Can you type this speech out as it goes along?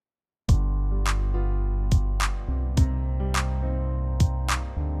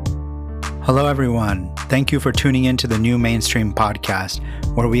Hello, everyone. Thank you for tuning in to the New Mainstream podcast,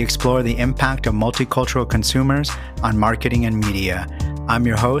 where we explore the impact of multicultural consumers on marketing and media. I'm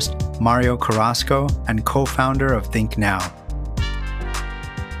your host, Mario Carrasco, and co-founder of Think Now.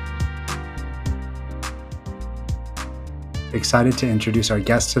 Excited to introduce our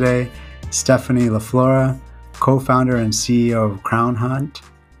guest today, Stephanie LaFlora, co-founder and CEO of Crown Hunt.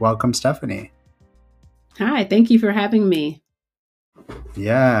 Welcome, Stephanie. Hi, thank you for having me.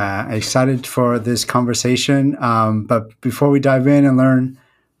 Yeah, excited for this conversation. But before we dive in and learn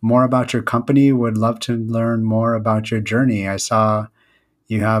more about your company, would love to learn more about your journey. I saw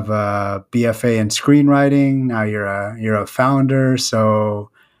you have a BFA in screenwriting. Now you're a founder. So,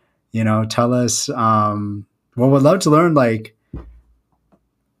 tell us. Would love to learn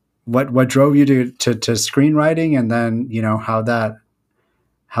what drove you to screenwriting, and then how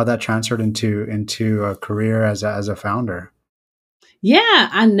that transferred into a career as a founder. Yeah,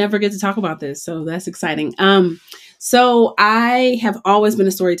 I never get to talk about this, so that's exciting. So I have always been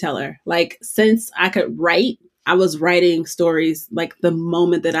a storyteller. Like, since I could write, I was writing stories. Like, the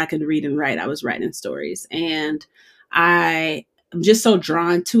moment that I could read and write, I was writing stories. And I'm just so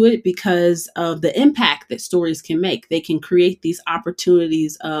drawn to it because of the impact that stories can make. They can create these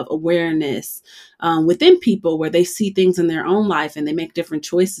opportunities of awareness within people where they see things in their own life and they make different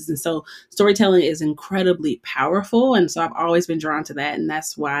choices. And so storytelling is incredibly powerful. And so I've always been drawn to that. And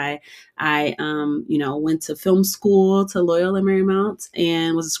that's why I, went to film school to Loyola Marymount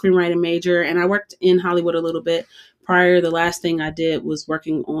and was a screenwriting major. And I worked in Hollywood a little bit. Prior, the last thing I did was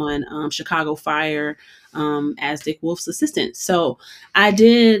working on Chicago Fire as Dick Wolf's assistant. So I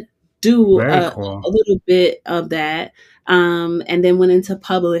did do a little bit of that, and then went into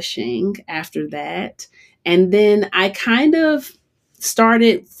publishing after that. And then I kind of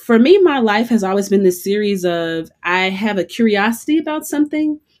started, for me, my life has always been this series of, I have a curiosity about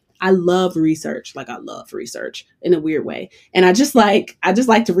something. I love research. Like, I love research in a weird way. And I just like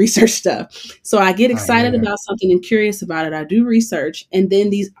to research stuff. So I get excited about something and curious about it. I do research, and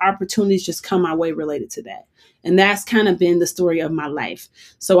then these opportunities just come my way related to that. And that's kind of been the story of my life.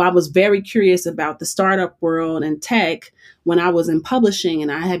 So I was very curious about the startup world and tech when I was in publishing,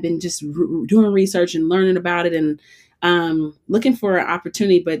 and I had been just doing research and learning about it and looking for an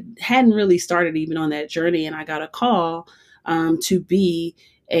opportunity, but hadn't really started even on that journey. And I got a call to be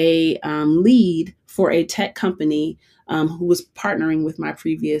a lead for a tech company who was partnering with my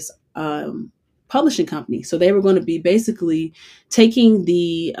previous publishing company. So they were going to be basically taking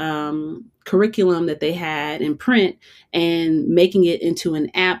the curriculum that they had in print and making it into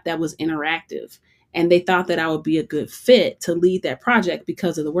an app that was interactive. And they thought that I would be a good fit to lead that project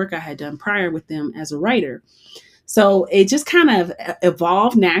because of the work I had done prior with them as a writer. So it just kind of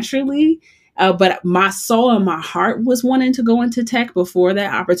evolved naturally. But my soul and my heart was wanting to go into tech before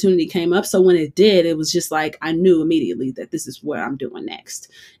that opportunity came up. So when it did, it was just like, I knew immediately that this is what I'm doing next.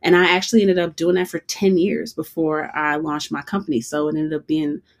 And I actually ended up doing that for 10 years before I launched my company. So it ended up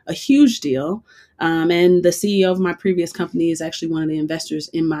being a huge deal. And the CEO of my previous company is actually one of the investors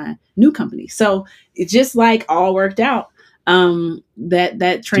in my new company. So it just all worked out,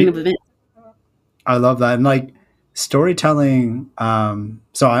 that train of events. I love that. And storytelling.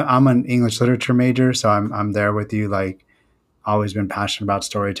 So I'm an English literature major, so I'm there with you. Always been passionate about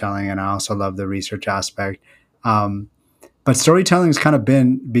storytelling, and I also love the research aspect. But storytelling has kind of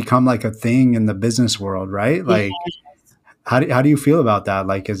become like a thing in the business world, right? How do you feel about that?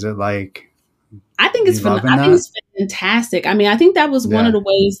 Is it I think it's fantastic. I mean, I think that was one of the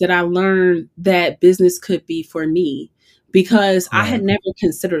ways that I learned that business could be for me. Because I had never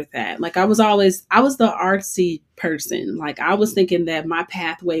considered that. I was the artsy person. I was thinking that my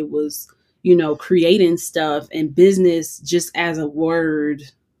pathway was, creating stuff, and business just as a word,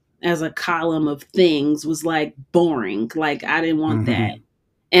 as a column of things was boring. I didn't want that.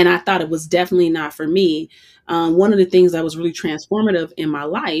 And I thought it was definitely not for me. One of the things that was really transformative in my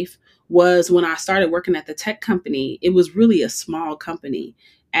life was when I started working at the tech company. It was really a small company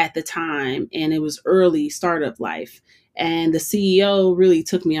at the time, and it was early startup life. And the CEO really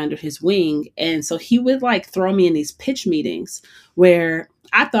took me under his wing. And so he would throw me in these pitch meetings where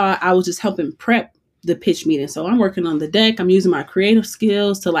I thought I was just helping prep the pitch meeting. So I'm working on the deck. I'm using my creative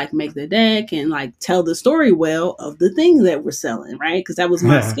skills to make the deck and tell the story well of the thing that we're selling, right? Because that was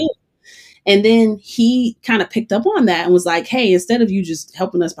my skill. And then he kind of picked up on that and was like, hey, instead of you just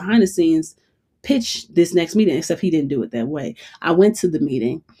helping us behind the scenes, pitch this next meeting, except he didn't do it that way. I went to the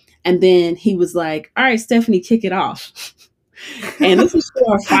meeting. And then he was like, all right, Stephanie, kick it off. And this was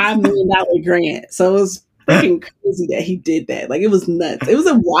for a $5 million grant. So it was freaking crazy that he did that. It was nuts. It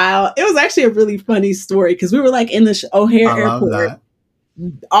was actually a really funny story because we were in the O'Hare Airport.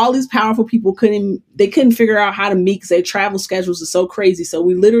 all these powerful people couldn't figure out how to meet because their travel schedules are so crazy. So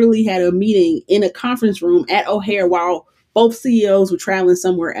we literally had a meeting in a conference room at O'Hare while both CEOs were traveling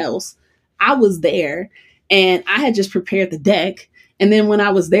somewhere else. I was there and I had just prepared the deck. And then when I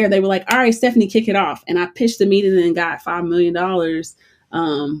was there, they were like, all right, Stephanie, kick it off. And I pitched the meeting and got $5 million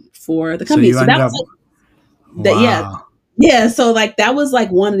for the So company. you So that ended up, was that, yeah. wow. Yeah. So like that was like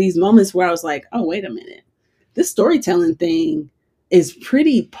one of these moments where I was like, oh, wait a minute, this storytelling thing is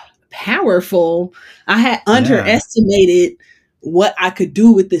pretty powerful. I had Yeah. underestimated what I could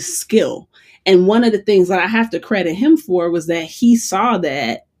do with this skill. And one of the things that I have to credit him for was that he saw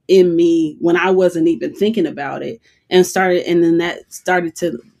that in me when I wasn't even thinking about it, and then that started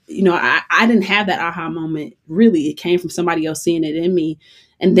to, I didn't have that aha moment really. It came from somebody else seeing it in me.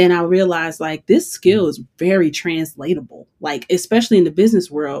 And then I realized like this skill is very translatable, like especially in the business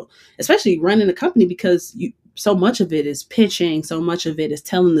world, especially running a company, because so much of it is pitching, so much of it is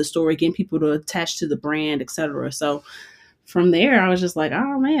telling the story, getting people to attach to the brand, etc. So from there, I was just like,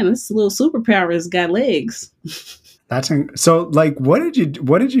 oh man, this little superpower has got legs. So like what did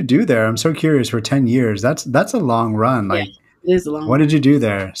you do there? I'm so curious for 10 years. That's a long run. Yeah, Like it is a long what did run. you do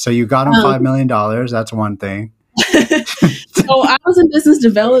there? So you got him Um, $5 million. That's one thing. so I was in business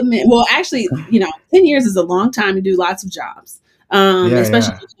development. Well, actually, 10 years is a long time to do lots of jobs. Yeah,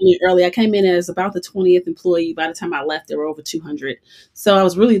 Especially yeah. early. I came in as about the 20th employee. By the time I left, there were over 200. So I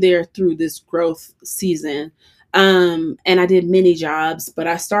was really there through this growth season. And I did many jobs, but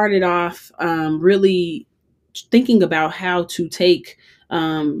I started off really thinking about how to take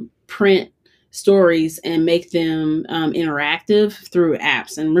print stories and make them interactive through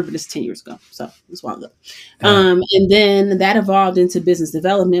apps. And remember, this 10 years ago, so this while ago. Yeah. And then that evolved into business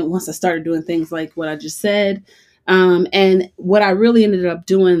development once I started doing things like what I just said. And what I really ended up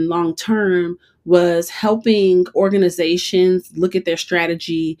doing long term was helping organizations look at their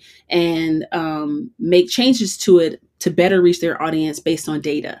strategy and make changes to it to better reach their audience based on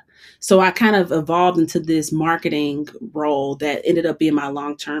data. So I kind of evolved into this marketing role that ended up being my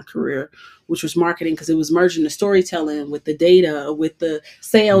long term career, which was marketing because it was merging the storytelling with the data, with the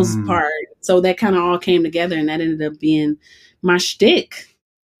sales Mm. part. So that kind of all came together and that ended up being my shtick.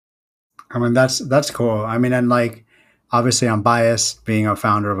 I mean, that's cool. I mean, and like, obviously, I'm biased being a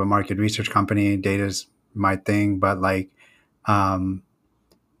founder of a market research company. Data's my thing, but like, um,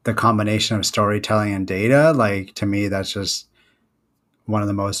 the combination of storytelling and data, like to me, that's just one of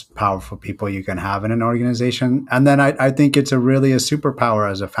the most powerful people you can have in an organization. And then I think it's a superpower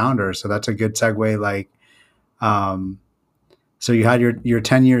as a founder. So that's a good segue. Like, um, so you had your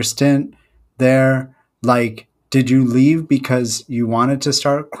 10-year stint there. Like, did you leave because you wanted to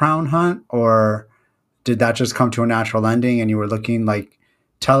start Crown Hunt, or did that just come to a natural ending and you were looking like,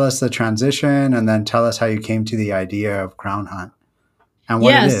 tell us the transition and then tell us how you came to the idea of Crown Hunt and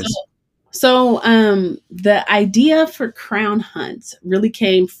what it Yeah. is. The idea for Crown Hunt really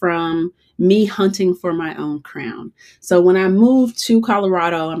came from me hunting for my own crown. So when I moved to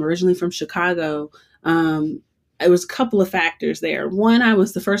Colorado, I'm originally from Chicago. Um, it was a couple of factors there. One, I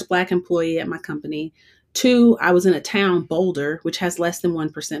was the first Black employee at my company. Two, I was in a town, Boulder, which has less than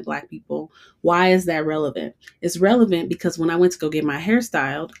 1% Black people. Why is that relevant? It's relevant because when I went to go get my hair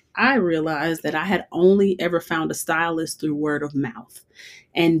styled, I realized that I had only ever found a stylist through word of mouth.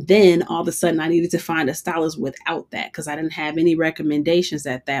 And then all of a sudden, I needed to find a stylist without that because I didn't have any recommendations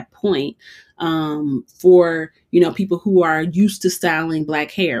at that point for people who are used to styling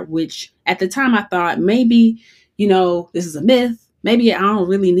Black hair. Which at the time I thought maybe this is a myth. Maybe I don't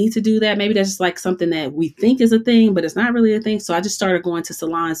really need to do that. Maybe that's just like something that we think is a thing, but it's not really a thing. So I just started going to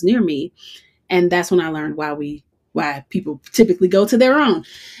salons near me, and that's when I learned why people typically go to their own.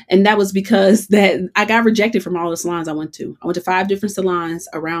 And that was because that I got rejected from all the salons I went to. I went to 5 different salons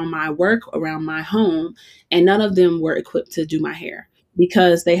around my work, around my home, and none of them were equipped to do my hair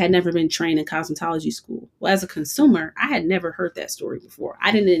because they had never been trained in cosmetology school. Well, as a consumer, I had never heard that story before.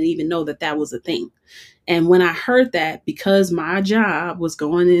 I didn't even know that that was a thing. And when I heard that, because my job was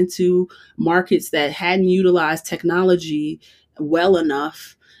going into markets that hadn't utilized technology well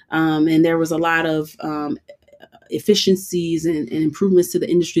enough, and there was a lot of efficiencies and improvements to the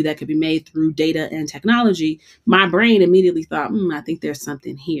industry that could be made through data and technology, my brain immediately thought, I think there's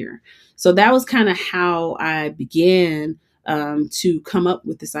something here. So that was kind of how I began to come up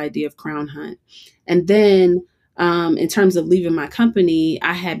with this idea of Crown Hunt. And then in terms of leaving my company,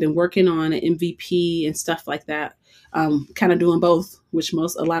 I had been working on an MVP and stuff like that, kind of doing both, which a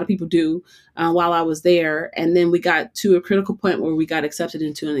lot of people do while I was there. And then we got to a critical point where we got accepted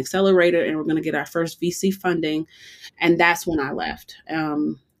into an accelerator and we're going to get our first VC funding. And that's when I left.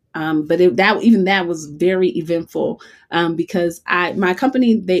 That even that was very eventful, because my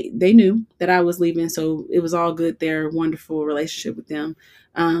company, they knew that I was leaving, so it was all good there, wonderful relationship with them.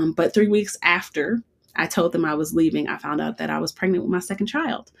 But 3 weeks after I told them I was leaving, I found out that I was pregnant with my second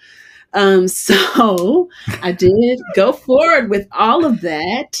child. So I did go forward with all of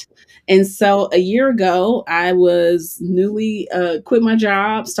that. And so a year ago, I was newly quit my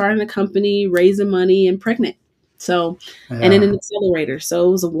job, starting a company, raising money, and pregnant. So, and in Yeah, an accelerator. So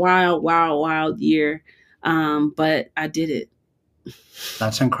it was a wild, wild, wild year. But I did it.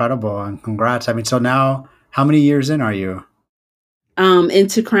 that's incredible, and congrats. I mean, so now, how many years in are you?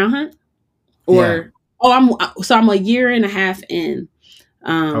 Into Crown Hunt, Yeah. or oh, I'm a year and a half in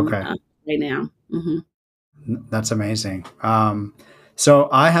Okay. right now. Hmm. That's amazing. So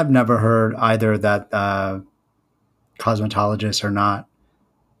I have never heard either that cosmetologists are not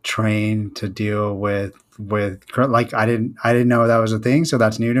trained to deal with like I didn't know that was a thing, so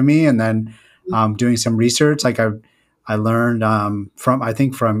that's new to me. And then doing some research, like I learned from I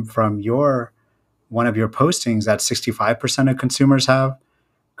think from your one of your postings that 65% of consumers have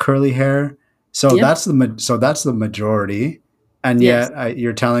curly hair. So Yep. that's the majority, and Yes. yet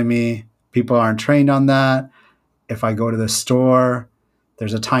you're telling me people aren't trained on that. If I go to the store,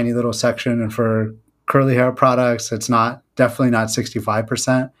 there's a tiny little section for curly hair products. It's not definitely not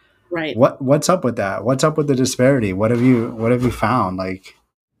 65%. Right. What's up with that? What's up with the disparity? What have you found? Like,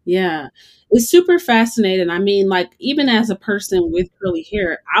 Yeah. It's super fascinating. I mean, like, even as a person with curly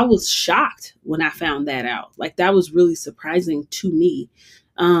hair, I was shocked when I found that out. Like, that was really surprising to me.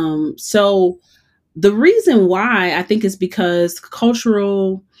 So the reason why I think is because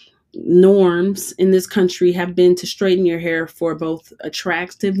cultural norms in this country have been to straighten your hair for both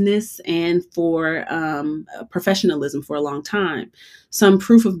attractiveness and for professionalism for a long time. Some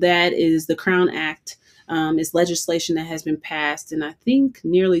proof of that is the Crown Act, is legislation that has been passed in, I think,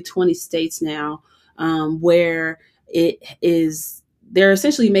 nearly 20 states now, where it is they're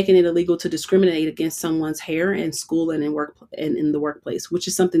essentially making it illegal to discriminate against someone's hair in school and in the workplace, which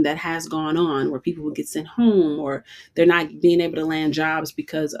is something that has gone on, where people will get sent home, or they're not being able to land jobs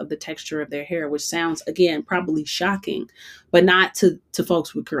because of the texture of their hair, which sounds, again, probably shocking, but not to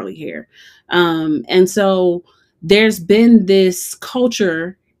folks with curly hair. And so there's been this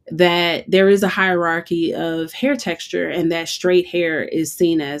culture that there is a hierarchy of hair texture, and that straight hair is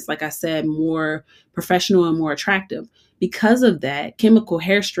seen as, like I said, more professional and more attractive. Because of that, chemical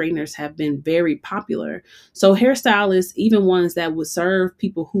hair straighteners have been very popular. So hairstylists, even ones that would serve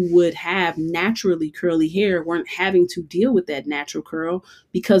people who would have naturally curly hair, weren't having to deal with that natural curl,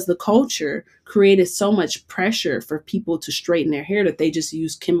 because the culture created so much pressure for people to straighten their hair that they just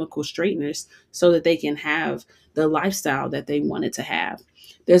use chemical straighteners so that they can have the lifestyle that they wanted to have.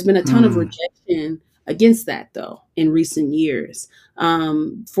 There's been a ton of mm, rejection against that, though, in recent years,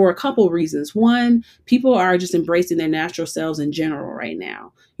 for a couple of reasons. One, people are just embracing their natural selves in general right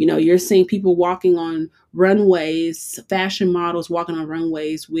now. You know, you're seeing people walking on runways, fashion models walking on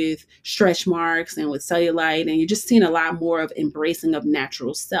runways with stretch marks and with cellulite, and you're just seeing a lot more of embracing of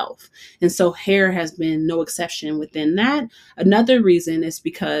natural self. And so hair has been no exception within that. Another reason is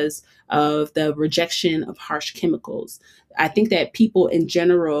because of the rejection of harsh chemicals. I think that people in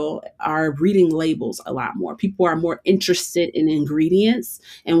general are reading labels a lot more. People are more interested in ingredients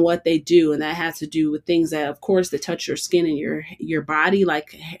and what they do, and that has to do with things that, of course, that touch your skin and your body,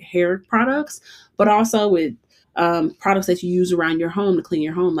 like hair products, but also with products that you use around your home to clean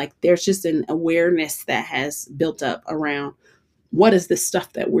your home. Like, there's just an awareness that has built up around what is this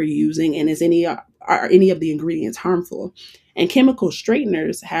stuff that we're using, and is are any of the ingredients harmful? And chemical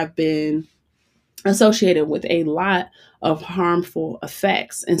straighteners have been associated with a lot of harmful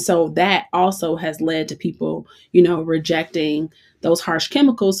effects. And so that also has led to people, rejecting those harsh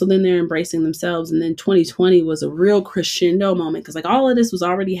chemicals. So then they're embracing themselves. And then 2020 was a real crescendo moment, because like all of this was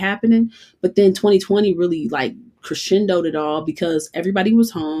already happening, but then 2020 really like crescendoed it all, because everybody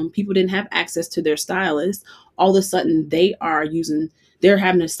was home. People didn't have access to their stylist. All of a sudden they're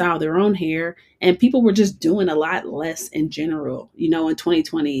having to style their own hair, and people were just doing a lot less in general. In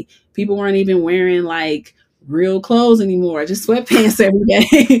 2020, people weren't even wearing like real clothes anymore, just sweatpants every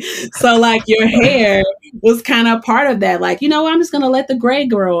day. So like your hair was kind of part of that. Like, I'm just gonna let the gray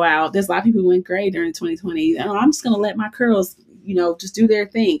grow out. There's a lot of people who went gray during 2020. I'm just gonna let my curls, just do their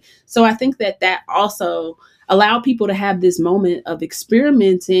thing. So I think that also allowed people to have this moment of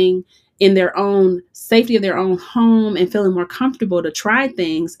experimenting in their own safety of their own home and feeling more comfortable to try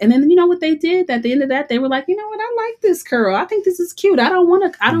things. And then, what they did at the end of that, they were like, you know what, I like this curl. I think this is cute. I don't want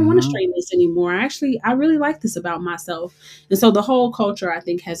to hmm straighten this anymore. I really like this about myself. And so the whole culture, I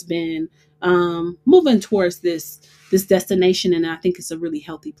think, has been moving towards this this destination, and I think it's a really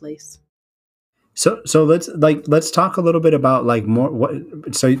healthy place. So let's talk a little bit about like more what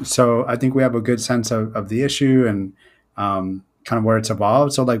so I think we have a good sense of the issue and kind of where it's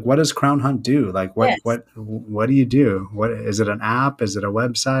evolved. So like what does Crown Hunt do? Like Yes. what do you do? What is it, an app? Is it a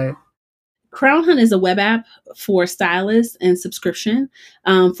website? Crown Hunt is a web app for stylists and subscription,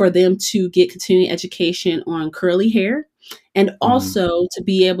 for them to get continuing education on curly hair, and Mhm. also to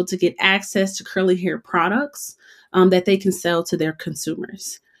be able to get access to curly hair products that they can sell to their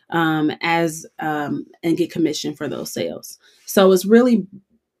consumers, as and get commission for those sales. So it's really,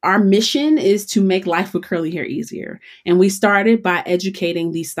 our mission is to make life with curly hair easier. And we started by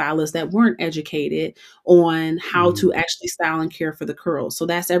educating these stylists that weren't educated on how Mhm. to actually style and care for the curls. So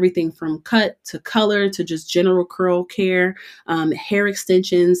that's everything from cut to color to just general curl care, hair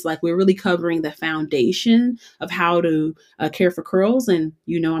extensions. Like, we're really covering the foundation of how to care for curls. And,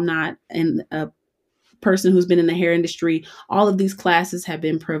 I'm not a person who's been in the hair industry. All of these classes have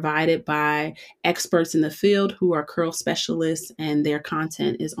been provided by experts in the field who are curl specialists, and their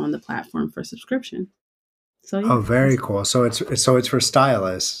content is on the platform for subscription. So Oh, yeah, very that's cool. So it's for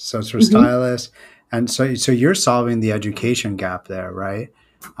stylists. So it's for Mhm. stylists, and so you're solving the education gap there, right?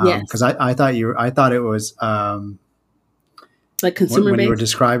 Because Yes, I thought it was like consumer when you were based.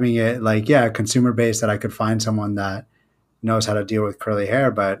 describing it, like, yeah, consumer based, that I could find someone that knows how to deal with curly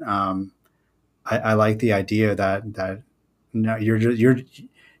hair. But I like the idea that no,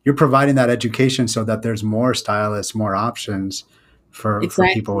 you're providing that education so that there's more stylists, more options for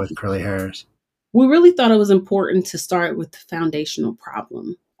people with Exactly. curly hairs. We really thought it was important to start with the foundational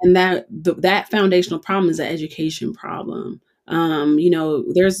problem, and that foundational problem is an education problem.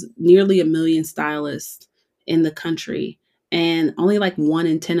 There's nearly 1 million stylists in the country, and only like 1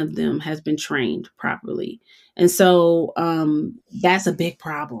 in 10 of them has been trained properly. And so that's a big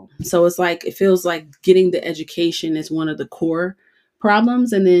problem. So it's like, it feels like getting the education is one of the core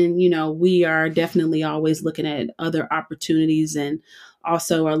problems. And then, we are definitely always looking at other opportunities, and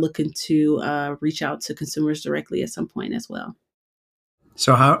also are looking to reach out to consumers directly at some point as well.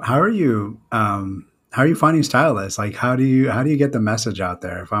 So how are you finding stylists? Like how do you get the message out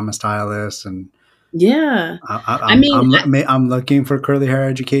there? If I'm a stylist and Yeah. I I'm mean, I'm I'm looking for curly hair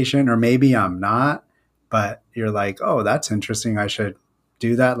education, or maybe I'm not, but you're like, oh, that's interesting. I should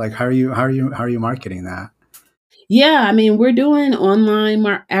do that. Like, how are you marketing that? yeah, I mean, we're doing online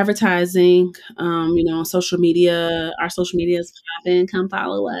advertising, on social media. Our social media is popping. Come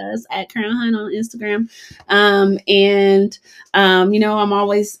follow us at Crown Hunt on Instagram. And, I'm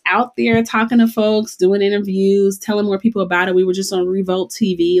always out there talking to folks, doing interviews, telling more people about it. We were just on Revolt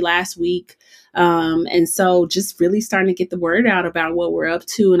TV last week. And so just really starting to get the word out about what we're up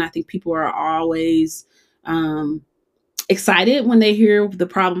to. And I think people are always, um, excited when they hear the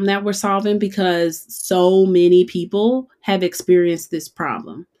problem that we're solving, because so many people have experienced this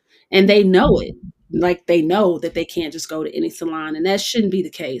problem and they know it. Like, they know that they can't just go to any salon, and that shouldn't be the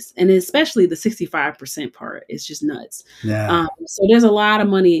case. And especially the 65% part is just nuts. Yeah, So there's a lot of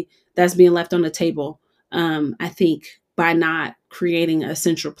money that's being left on the table, I think, by not creating a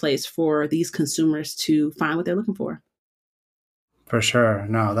central place for these consumers to find what they're looking for. for sure.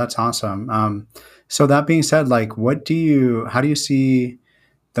 No, that's awesome. So that being said, like, how do you see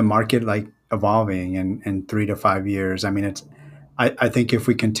the market like evolving in 3 to 5 years? I mean, I think if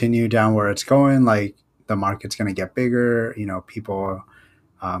we continue down where it's going, like the market's going to get bigger. People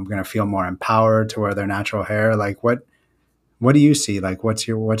going to feel more empowered to wear their natural hair. Like, what do you see? Like, what's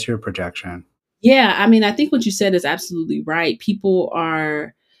your projection? Yeah, I mean, I think what you said is absolutely right. People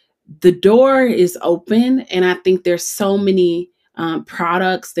are The door is open, and I think there's so many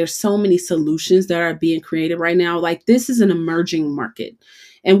products, there's so many solutions that are being created right now. Like, this is an emerging market,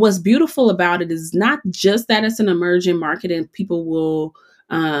 and what's beautiful about it is not just that it's an emerging market and people will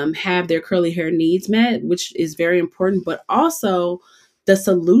have their curly hair needs met, which is very important, but also the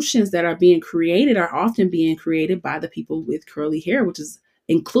solutions that are being created are often being created by the people with curly hair, which is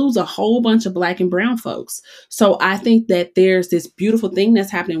includes a whole bunch of Black and brown folks. So I think that there's this beautiful thing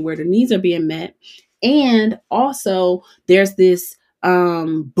that's happening where the needs are being met. And also there's this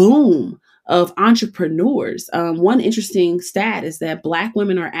boom of entrepreneurs. One interesting stat is that Black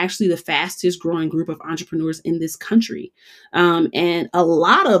women are actually the fastest growing group of entrepreneurs in this country. And a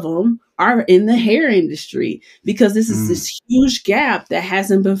lot of them are in the hair industry, because this is Mm, this huge gap that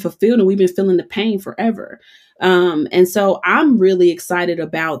hasn't been fulfilled, and we've been feeling the pain forever. And so I'm really excited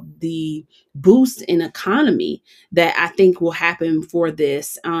about the boost in economy that I think will happen for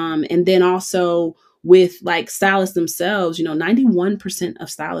this. And then also with like stylists themselves, 91% of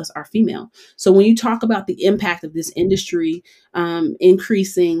stylists are female. So when you talk about the impact of this industry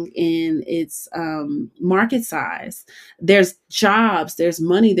increasing in its market size, there's jobs, there's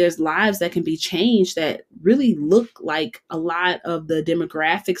money, there's lives that can be changed that really look like a lot of the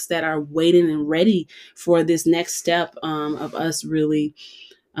demographics that are waiting and ready for this next step of us really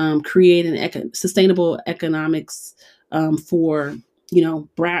creating sustainable economics for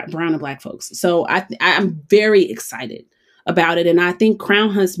brown and black folks. So I'm very excited about it, and I think Crown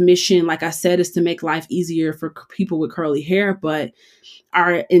Hunt's mission, like I said, is to make life easier for people with curly hair. But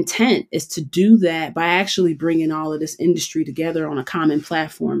our intent is to do that by actually bringing all of this industry together on a common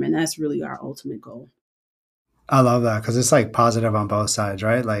platform, and that's really our ultimate goal. I love that because it's like positive on both sides,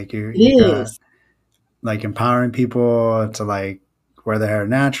 right? Like It you got is. like empowering people to like wear their hair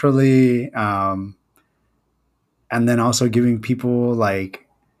naturally, and then also giving people like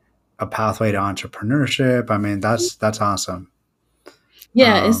a pathway to entrepreneurship. I mean, that's awesome.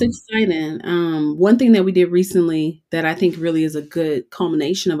 Yeah, it's Um, exciting. One thing that we did recently that I think really is a good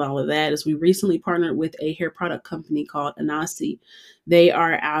culmination of all of that is we recently partnered with a hair product company called Anasi. They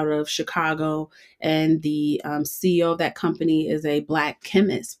are out of Chicago, and the CEO of that company is a black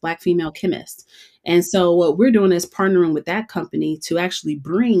chemist, black female chemist. And so, what we're doing is partnering with that company to actually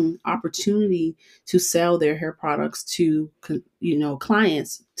bring opportunity to sell their hair products to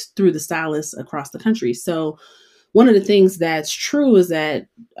clients through the stylists across the country. So one of the things that's true is that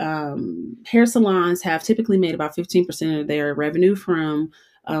hair salons have typically made about 15% of their revenue from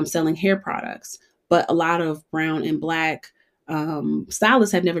selling hair products. But a lot of brown and black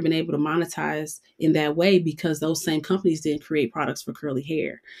stylists have never been able to monetize in that way because those same companies didn't create products for curly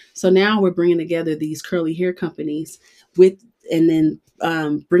hair. So now we're bringing together these curly hair companies with, and then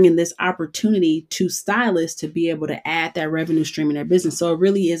bringing this opportunity to stylists to be able to add that revenue stream in their business. So it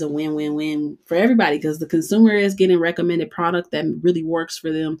really is a win-win-win for everybody because the consumer is getting recommended product that really works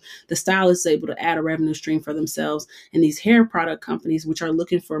for them. The stylist is able to add a revenue stream for themselves, and these hair product companies, which are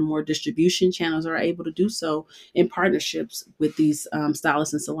looking for more distribution channels, are able to do so in partnerships with these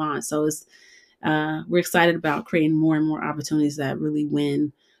stylists and salons. So it's we're excited about creating more and more opportunities that really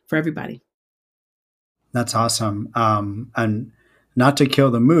win for everybody. that's awesome. And not to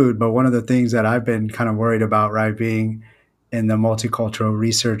kill the mood, but one of the things that I've been kind of worried about, right, being in the multicultural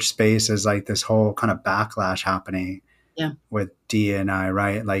research space is like this whole kind of backlash happening Yeah. with D&I,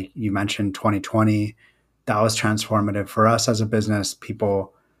 right? Like you mentioned 2020, that was transformative for us as a business.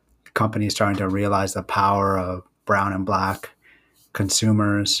 People, companies starting to realize the power of brown and black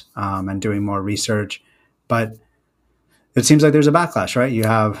consumers and doing more research. But it seems like there's a backlash, right? You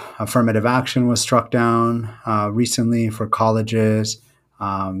have affirmative action was struck down recently for colleges.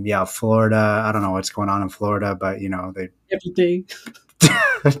 Yeah, Florida. I don't know what's going on in Florida, but you know they, Everything.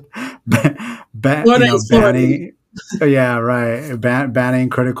 Florida is Florida. banning. Yeah, right. Banning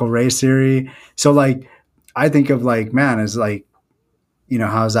critical race theory. So like, I think of like, man, is like,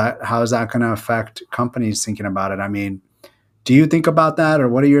 how's that going to affect companies thinking about it? I mean, do you think about that, or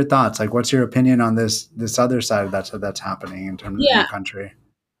what are your thoughts? Like, what's your opinion on this other side that's happening in terms in the Yeah, country?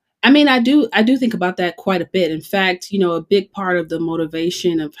 I mean, I do think about that quite a bit. In fact, a big part of the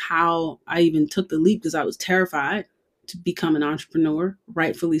motivation of how I even took the leap because I was terrified to become an entrepreneur,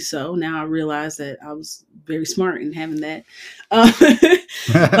 rightfully so. Now I realize that I was very smart in having that. Um,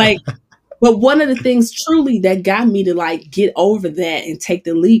 like, but one of the things truly that got me to like get over that and take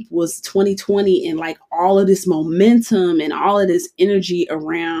the leap was 2020 and like all of this momentum and all of this energy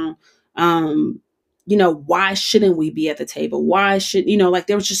around um why shouldn't we be at the table? Why should, like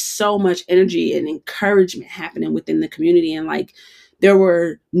there was just so much energy and encouragement happening within the community, and like there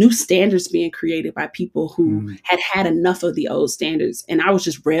were new standards being created by people who Mm, had had enough of the old standards, and I was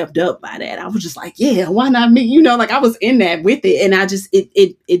just revved up by that. I was just like, yeah, why not me? Like I was in that with it, and I just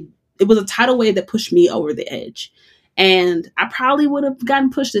it was a tidal wave that pushed me over the edge. And I probably would have gotten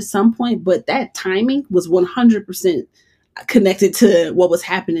pushed at some point, but that timing was 100% connected to what was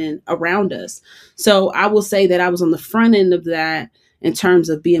happening around us. So I will say that I was on the front end of that in terms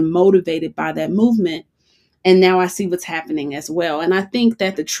of being motivated by that movement. And now I see what's happening as well. And I think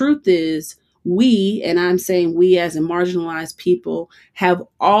that the truth is, we, and I'm saying we as in marginalized people, have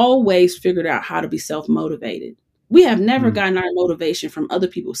always figured out how to be self motivated. We have never mm. gotten our motivation from other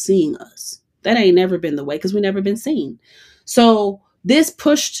people seeing us. That ain't never been the way because we never been seen. So this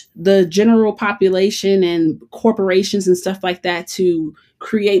pushed the general population and corporations and stuff like that to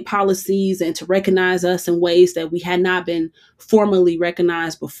create policies and to recognize us in ways that we had not been formally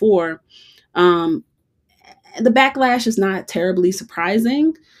recognized before. Um, the backlash is not terribly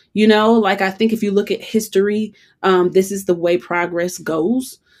surprising. Like, I think if you look at history, this is the way progress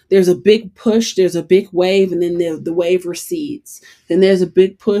goes. There's a big push, there's a big wave, and then the wave recedes. Then there's a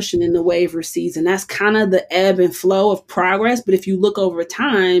big push, and then the wave recedes. And that's kind of the ebb and flow of progress. But if you look over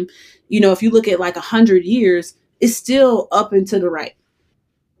time, if you look at like 100 years, it's still up and to the right.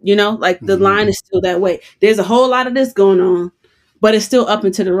 Like the Hmm. line is still that way. There's a whole lot of this going on, but it's still up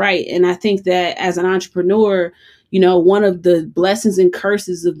and to the right. And I think that as an entrepreneur, one of the blessings and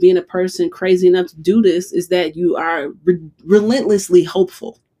curses of being a person crazy enough to do this is that you are relentlessly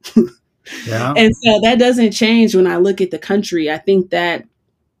hopeful. Yeah. And so that doesn't change when I look at the country. I think that,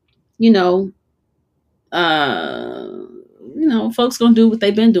 you know, uh, folks gonna do what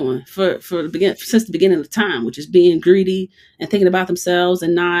they've been doing since the beginning of time, which is being greedy and thinking about themselves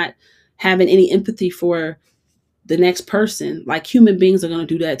and not having any empathy for the next person. Like, human beings are going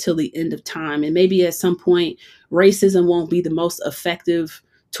to do that till the end of time. And maybe at some point, racism won't be the most effective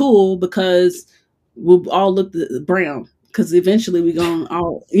tool because we'll all look brown. Because eventually we're going to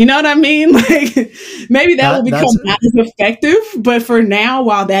all, you know what I mean? Like, maybe that will become That's not as effective. But for now,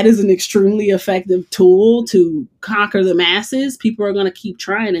 while that is an extremely effective tool to conquer the masses, people are going to keep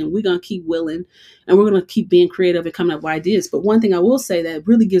trying, and we're going to keep willing, and we're going to keep being creative and coming up with ideas. But one thing I will say that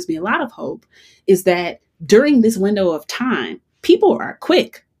really gives me a lot of hope is that during this window of time, people are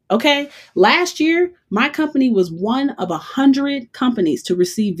quick. Okay. Last year, my company was one of 100 companies to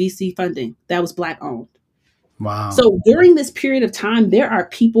receive VC funding that was Black owned. wow. So during this period of time, there are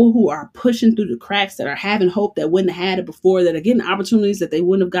people who are pushing through the cracks, that are having hope that wouldn't have had it before, that are getting opportunities that they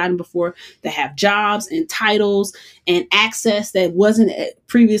wouldn't have gotten before, that have jobs and titles and access that wasn't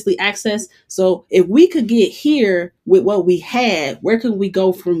previously accessed. So if we could get here with what we had, where could we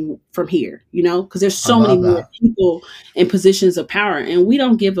go from here? Because there's I so many love more that. people in positions of power, and we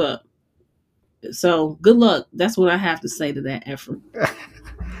don't give up. So good luck. That's what I have to say to that effort. No,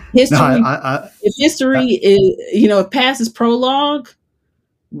 History, if I history is, if past is prologue,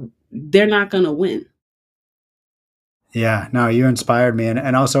 they're not going to win. yeah, no, you inspired me.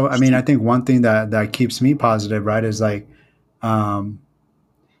 And also, I mean, I think one thing that keeps me positive, right, is like, um,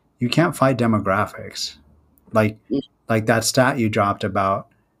 you can't fight demographics. Like, like that stat you dropped about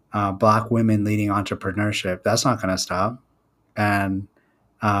black women leading entrepreneurship, that's not going to stop. And,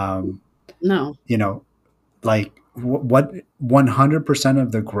 um, No, you know, like what 100%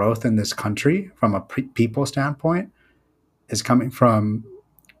 of the growth in this country from a people standpoint is coming from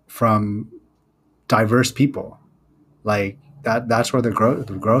diverse people. Like that's where the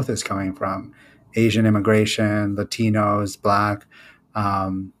growth is coming from. Asian immigration, Latinos, black.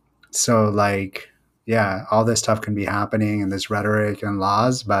 um so like, yeah, all this stuff can be happening and this rhetoric and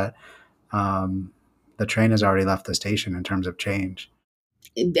laws, but um the train has already left the station in terms of change.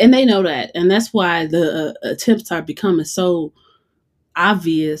 and they know that, and that's why the attempts are becoming so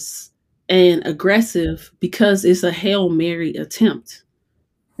obvious and aggressive, because it's a Hail Mary attempt.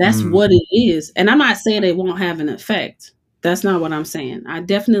 That's Mm, what it is. And I'm not saying it won't have an effect. That's not what I'm saying. I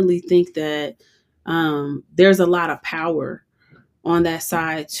definitely think that there's a lot of power on that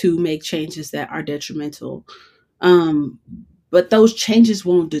side to make changes that are detrimental. Um, but those changes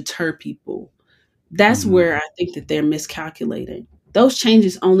won't deter people. That's mhm. where I think that they're miscalculating. Those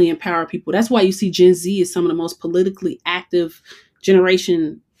changes only empower people. That's why you see Gen Z is some of the most politically active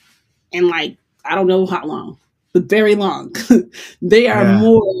generation in, like, I don't know how long, but very long. They are Yeah,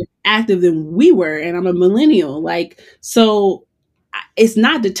 more active than we were, and I'm a millennial. Like, so it's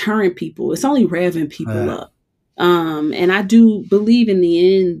not deterring people. It's only revving people yeah. up. And I do believe in the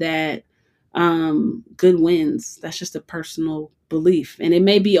end that good wins. That's just a personal belief, and it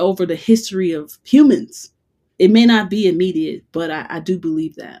may be over the history of humans. It may not be immediate, but I do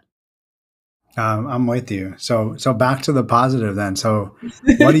believe that. I'm with you. So back to the positive then. So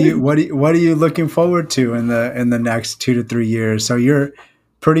what are you looking forward to in the next 2 to 3 years? So you're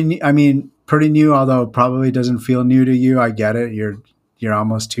pretty new, I mean, pretty new, although probably doesn't feel new to you. I get it. You're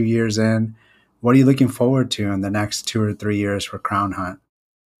almost 2 years in. What are you looking forward to in the next 2 or 3 years for Crown Hunt?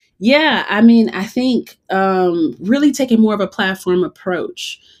 Yeah, I mean, I think really taking more of a platform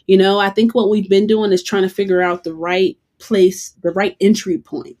approach. I think what we've been doing is trying to figure out the right place, the right entry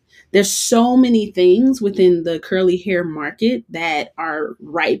point. There's so many things within the curly hair market that are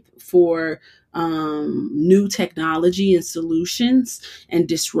ripe for new technology and solutions and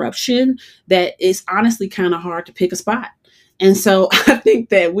disruption, that it's honestly kind of hard to pick a spot. And so I think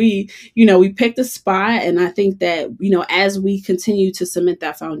that we picked a spot, and I think that, as we continue to cement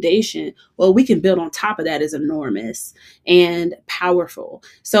that foundation, what we can build on top of that is enormous and powerful.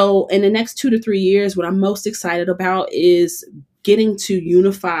 So in the next 2 to 3 years, what I'm most excited about is getting to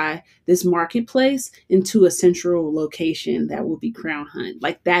unify this marketplace into a central location that will be Crown Hunt.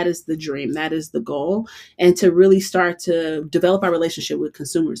 Like that is the dream, that is the goal, and to really start to develop our relationship with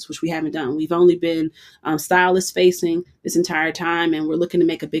consumers, which we haven't done. We've only been stylist facing this entire time, and we're looking to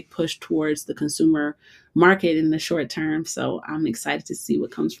make a big push towards the consumer market in the short term. So I'm excited to see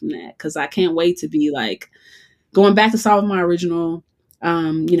what comes from that, because I can't wait to be like going back to solving my original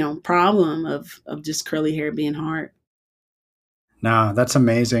problem of just curly hair being hard. No, that's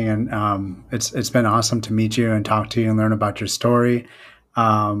amazing, and it's been awesome to meet you and talk to you and learn about your story.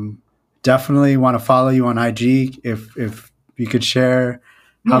 Um, Definitely want to follow you on IG. If you could share,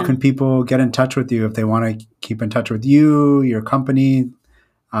 how Yeah. can people get in touch with you if they want to keep in touch with you, your company?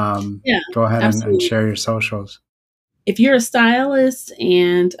 Yeah, Go ahead and absolutely. share your socials. If you're a stylist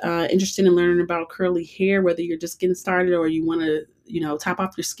and interested in learning about curly hair, whether you're just getting started or you want to, top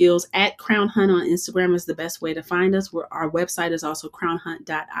off your skills, at Crown Hunt on Instagram is the best way to find us. Our website is also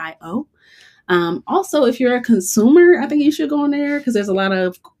crownhunt.io. Also, if you're a consumer, I think you should go on there because there's a lot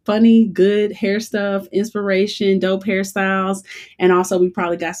of funny, good hair stuff, inspiration, dope hairstyles. And also, we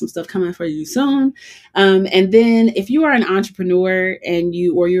probably got some stuff coming for you soon. And then if you are an entrepreneur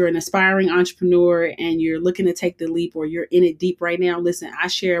or you're an aspiring entrepreneur and you're looking to take the leap or you're in it deep right now, listen, I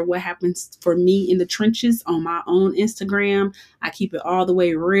share what happens for me in the trenches on my own Instagram. I keep it all the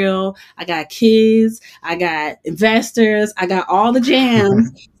way real. I got kids, I got investors, I got all the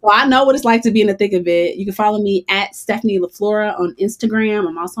jams. So I know what it's like to be in the thick of it. You can follow me at Stephanie LaFlora on Instagram.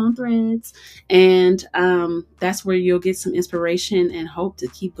 I'm also on Threads. And that's where you'll get some inspiration and hope to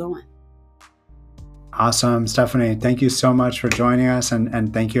keep going. Awesome, Stephanie. Thank you so much for joining us,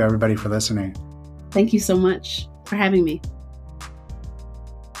 and thank you everybody for listening. Thank you so much for having me.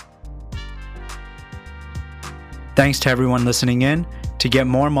 Thanks to everyone listening in. To get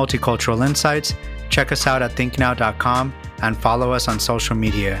more multicultural insights, check us out at thinknow.com and follow us on social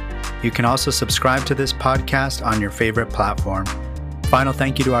media. You can also subscribe to this podcast on your favorite platform. Final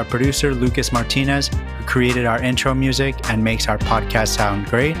thank you to our producer, Lucas Martinez, who created our intro music and makes our podcast sound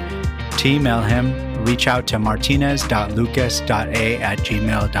great. To email him, reach out to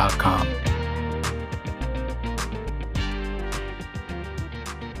martinez.lucas.a@gmail.com.